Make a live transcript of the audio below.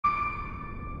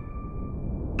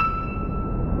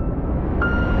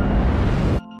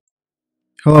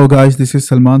Hello guys, this is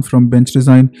Salman from Bench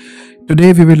Design.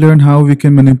 Today we will learn how we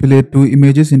can manipulate two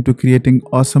images into creating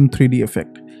awesome 3D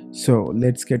effect. So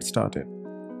let's get started.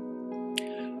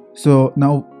 So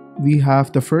now we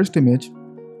have the first image,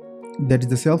 that is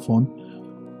the cell phone.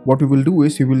 What we will do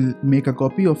is we will make a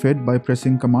copy of it by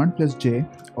pressing Command plus J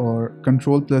or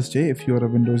Control plus J if you are a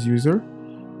Windows user.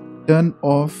 Turn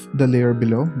off the layer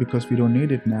below because we don't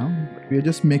need it now. We are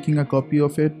just making a copy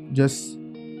of it just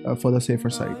for the safer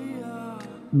side.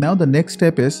 Now the next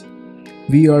step is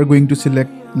we are going to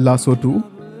select lasso tool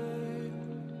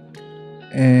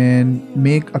and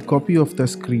make a copy of the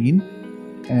screen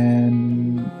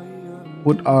and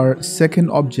put our second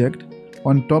object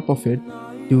on top of it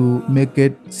to make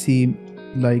it seem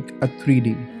like a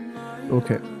 3D.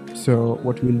 Okay, so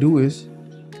what we'll do is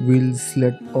we'll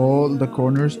select all the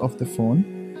corners of the phone.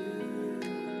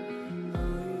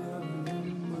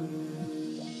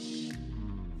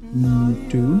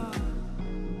 2,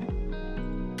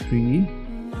 3,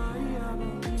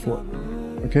 4.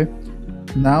 Okay,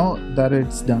 now that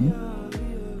it's done,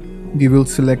 we will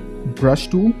select brush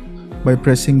tool by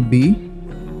pressing B.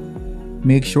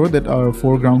 Make sure that our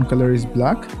foreground color is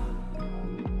black.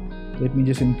 Let me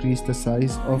just increase the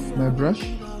size of my brush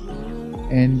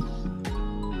and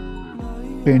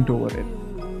paint over it.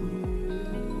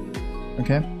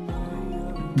 Okay,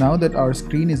 now that our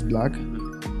screen is black,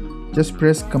 just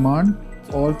press Command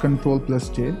or Control plus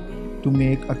J to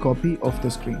make a copy of the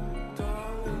screen.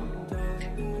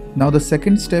 Now the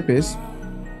second step is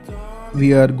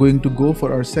we are going to go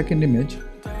for our second image.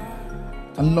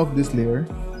 Unlock this layer,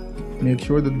 make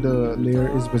sure that the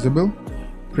layer is visible.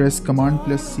 Press Command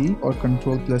plus C or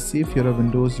Control plus C if you're a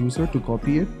Windows user to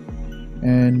copy it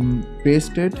and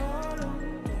paste it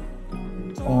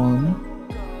on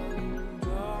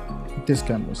this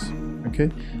canvas. Okay,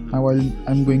 now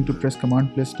I'm going to press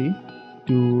Command plus T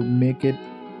to make it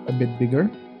a bit bigger.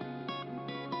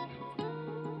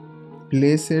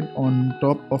 Place it on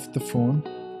top of the phone.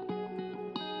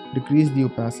 Decrease the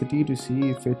opacity to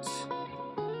see if it's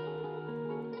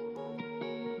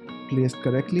placed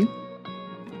correctly.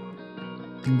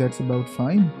 I think that's about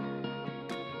fine.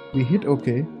 We hit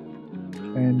OK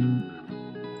and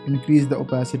increase the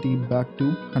opacity back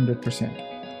to 100%.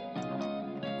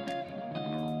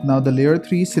 Now the layer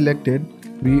 3 selected,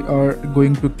 we are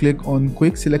going to click on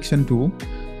Quick Selection tool.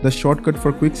 The shortcut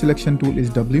for Quick Selection tool is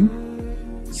W.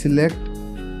 Select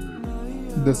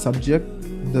the subject,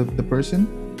 the person,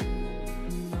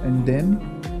 and then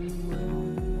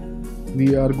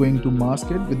we are going to mask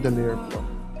it with the layer below.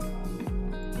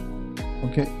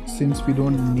 Okay, since we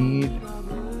don't need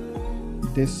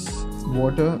this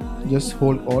water, just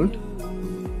hold Alt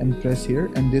and press here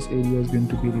and this area is going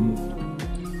to be removed.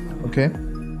 Okay,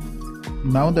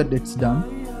 now that it's done,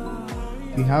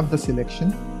 we have the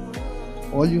selection.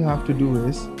 All you have to do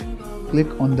is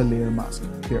click on the layer mask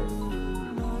here,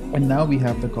 and now we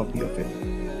have the copy of it.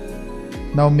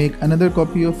 Now make another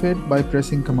copy of it by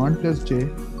pressing Command plus J.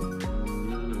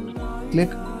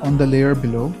 Click on the layer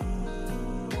below,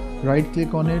 right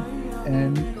click on it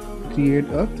and create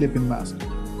a clip-in mask.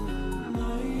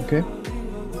 Okay,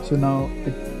 so now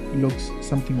it looks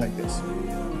something like this.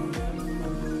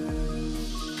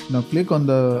 Now click on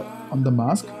the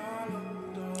mask,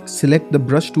 select the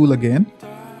brush tool again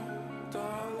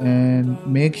and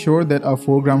make sure that our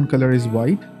foreground color is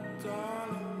white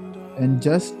and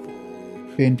just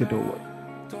paint it over.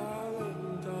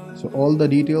 So all the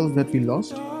details that we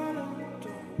lost,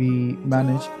 we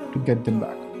managed to get them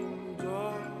back.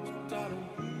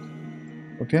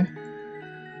 Okay.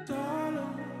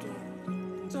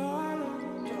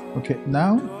 Okay,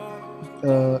 now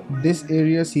this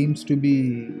area seems to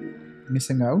be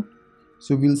missing out.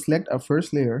 So we'll select our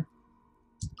first layer,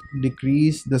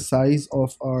 decrease the size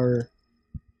of our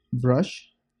brush,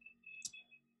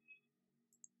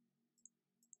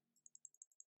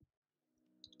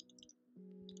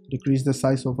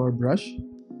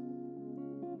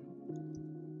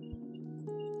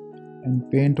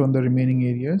 and paint on the remaining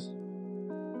areas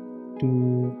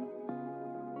to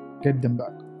get them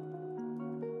back.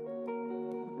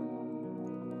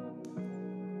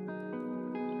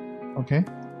 Okay,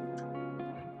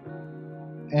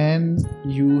 and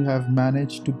you have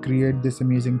managed to create this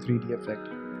amazing 3D effect.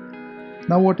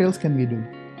 Now what else can we do?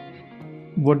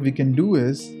 What we can do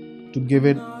is to give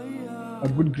it a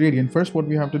good gradient. First, what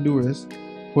we have to do is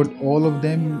put all of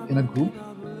them in a group.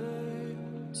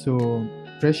 So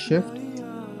press Shift,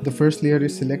 the first layer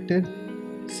is selected,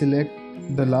 select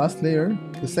the last layer,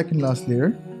 the second last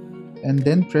layer, and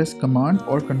then press Command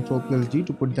or Control plus G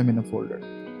to put them in a folder.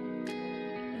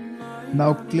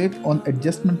 Now click on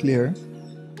Adjustment layer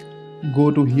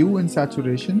go to hue and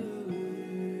saturation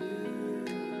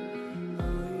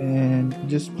and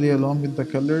just play along with the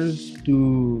colors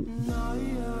to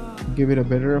give it a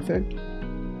better effect.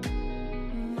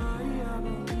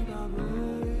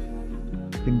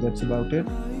 I think that's about it.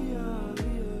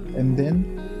 And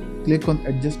then click on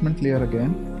adjustment layer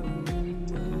again,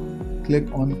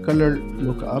 click on color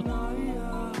lookup,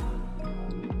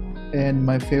 and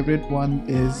my favorite one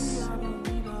is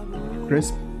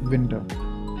crisp winter.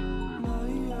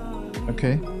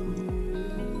 Okay,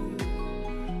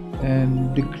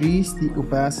 and decrease the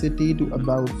opacity to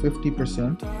about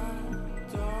 50%.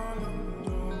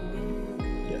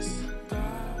 Yes,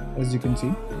 as you can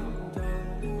see.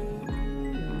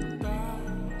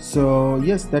 So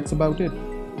yes, that's about it.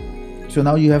 So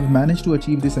now you have managed to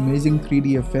achieve this amazing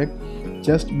 3D effect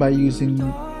just by using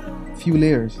few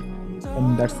layers,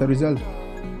 and that's the result.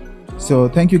 So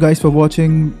thank you guys for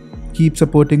watching. Keep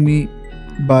supporting me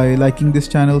by liking this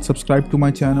channel, subscribe to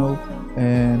my channel,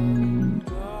 and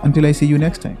until I see you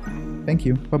next time. Thank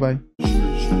you. Bye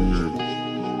bye.